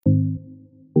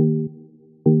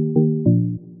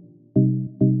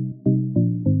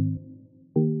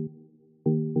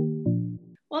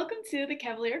to the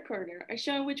Cavalier Corner, a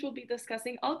show in which we'll be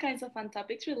discussing all kinds of fun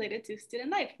topics related to student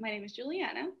life. My name is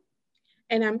Juliana.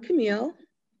 And I'm Camille.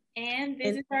 And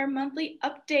this is our monthly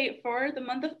update for the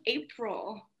month of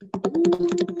April.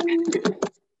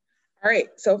 All right,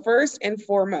 so first and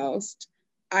foremost,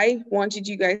 I wanted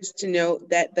you guys to know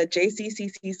that the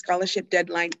JCCC scholarship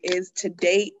deadline is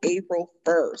today, April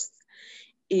 1st.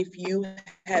 If you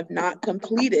have not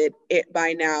completed it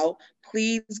by now,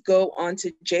 please go on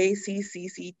to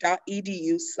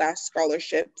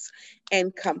jccc.edu/scholarships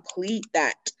and complete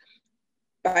that.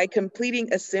 By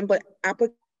completing a simple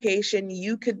application,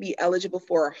 you could be eligible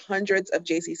for hundreds of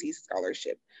JCC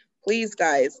scholarships. Please,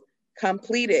 guys,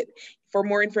 complete it. For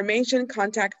more information,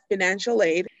 contact financial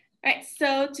aid. All right,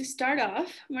 so to start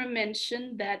off, we're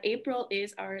mentioned that April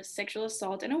is our Sexual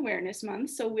Assault and Awareness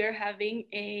Month. So we're having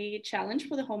a challenge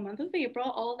for the whole month of April.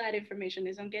 All that information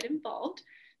is on Get Involved.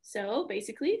 So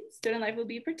basically, Student Life will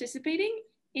be participating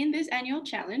in this annual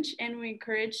challenge, and we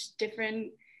encourage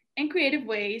different and creative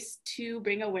ways to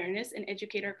bring awareness and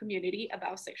educate our community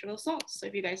about sexual assault. So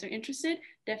if you guys are interested,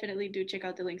 definitely do check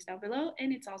out the links down below,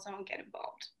 and it's also on Get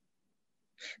Involved.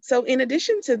 So in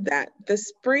addition to that, the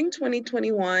Spring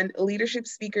 2021 Leadership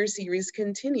Speaker Series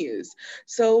continues.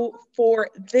 So for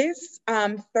this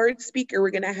third speaker, we're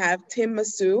going to have Tim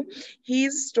Masu.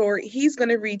 He's going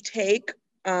to retake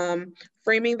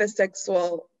framing the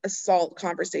sexual assault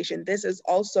conversation. This is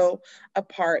also a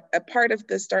part of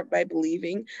the Start by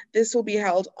Believing. This will be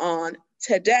held on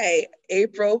today,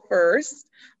 April 1st,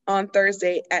 on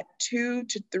Thursday at 2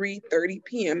 to 3:30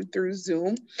 p.m. through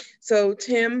Zoom. So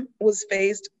Tim was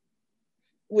faced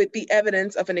with the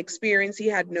evidence of an experience he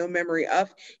had no memory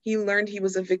of. He learned he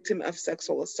was a victim of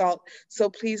sexual assault. So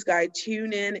please, guys,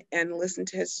 tune in and listen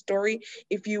to his story.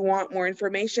 If you want more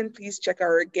information, please check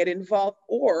our Get Involved,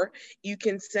 or you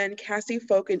can send Cassie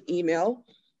Folk an email,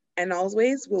 and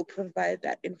always we'll provide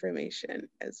that information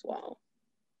as well.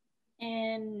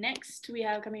 And next we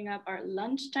have coming up our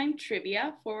lunchtime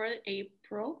trivia for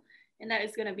April, and that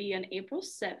is going to be on April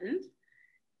 7th.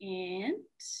 And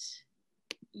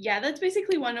yeah, that's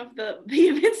basically one of the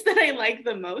events that I like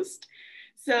the most.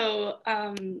 So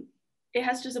it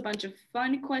has just a bunch of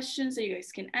fun questions that you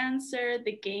guys can answer.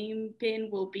 The game pin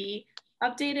will be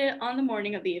updated on the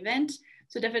morning of the event.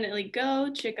 So definitely go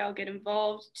check out Get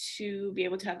Involved to be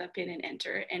able to have that pin and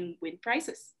enter and win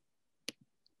prizes.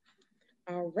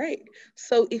 All right.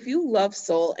 So if you love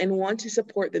soul and want to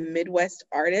support the Midwest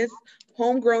artists,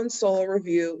 Homegrown Soul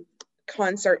Review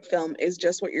concert film is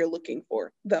just what you're looking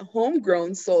for. The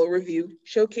Homegrown Soul Review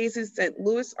showcases St.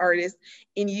 Louis artists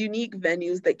in unique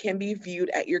venues that can be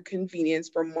viewed at your convenience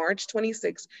from March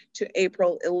 26th to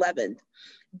April 11th.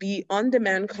 The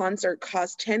on-demand concert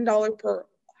costs $10 per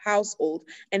household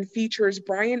and features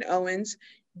Brian Owens,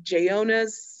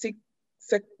 Jonas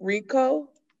Sirico,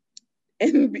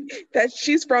 that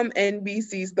she's from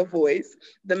NBC's The Voice,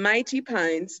 The Mighty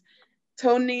Pines,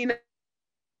 Tonina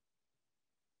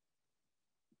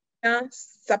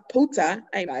Saputa,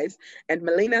 guys, and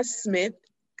Melina Smith,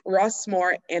 Ross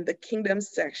Moore, and the Kingdom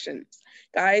Section.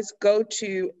 Guys, go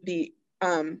to the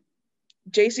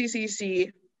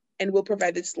JCCC, and we'll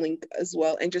provide this link as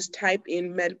well, and just type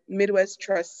in Midwest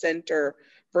Trust Center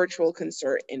virtual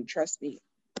concert, and trust me,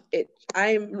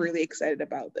 I'm really excited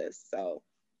about this. So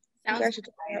you guys should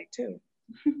try it out too.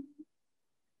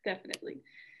 Definitely.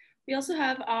 We also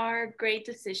have our Great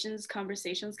Decisions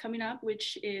Conversations coming up,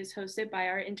 which is hosted by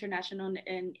our International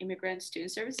and Immigrant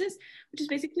Student Services, which is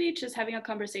basically just having a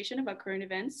conversation about current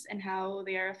events and how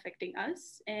they are affecting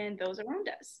us and those around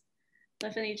us.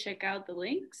 Definitely check out the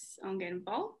links on Get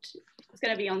Involved. It's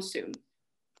going to be on soon.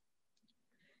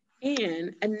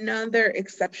 And another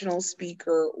exceptional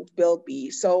speaker will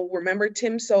be, so remember,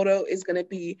 Tim Soto is going to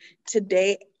be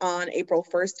today on April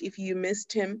 1st. If you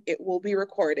missed him, it will be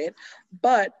recorded.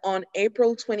 But on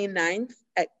April 29th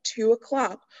at 2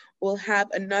 o'clock, we'll have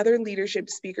another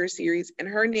leadership speaker series, and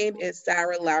her name is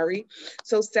Sarah Lowry.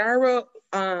 So Sarah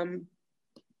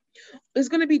is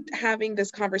going to be having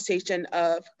this conversation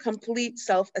of complete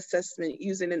self-assessment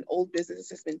using an old business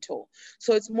assessment tool.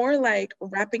 So it's more like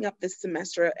wrapping up this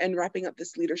semester and wrapping up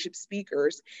this leadership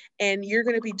speakers, and you're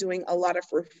going to be doing a lot of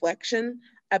reflection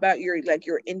about your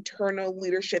internal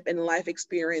leadership and life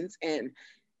experience, and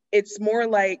it's more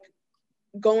like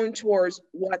going towards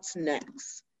what's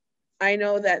next. I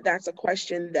know that that's a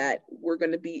question that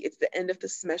it's the end of the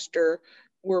semester,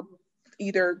 we're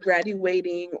either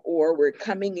graduating or we're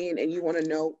coming in and you want to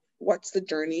know what's the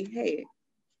journey. Hey,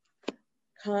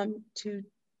 come to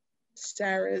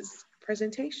Sarah's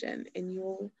presentation and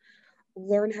you'll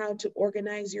learn how to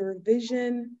organize your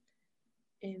vision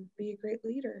and be a great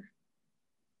leader.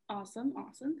 Awesome,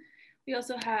 awesome. We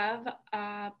also have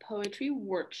a poetry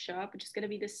workshop, which is going to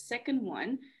be the second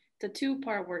one. It's a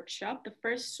two-part workshop. The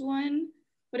first one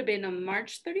would have been on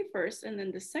March 31st, and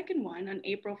then the second one on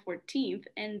April 14th.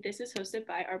 And this is hosted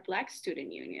by our Black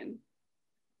Student Union.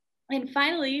 And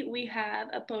finally, we have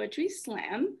a poetry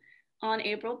slam on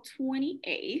April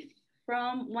 28th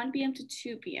from 1 p.m. to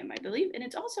 2 p.m., I believe. And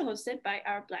it's also hosted by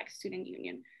our Black Student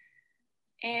Union.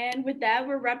 And with that,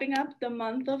 we're wrapping up the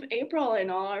month of April and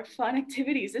all our fun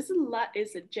activities. This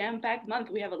is a jam-packed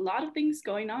month. We have a lot of things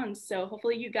going on. So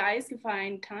hopefully you guys can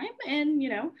find time and,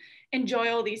 enjoy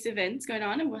all these events going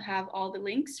on. And we'll have all the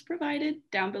links provided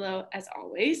down below as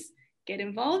always. Get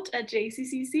involved at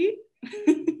JCCC.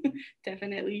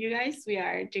 Definitely, you guys. We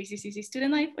are JCCC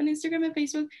Student Life on Instagram and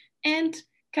Facebook, and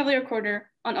Cavalier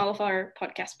Corner on all of our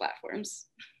podcast platforms.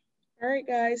 All right,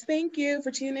 guys. Thank you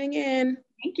for tuning in.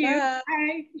 Thank you.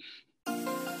 Bye.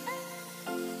 Bye.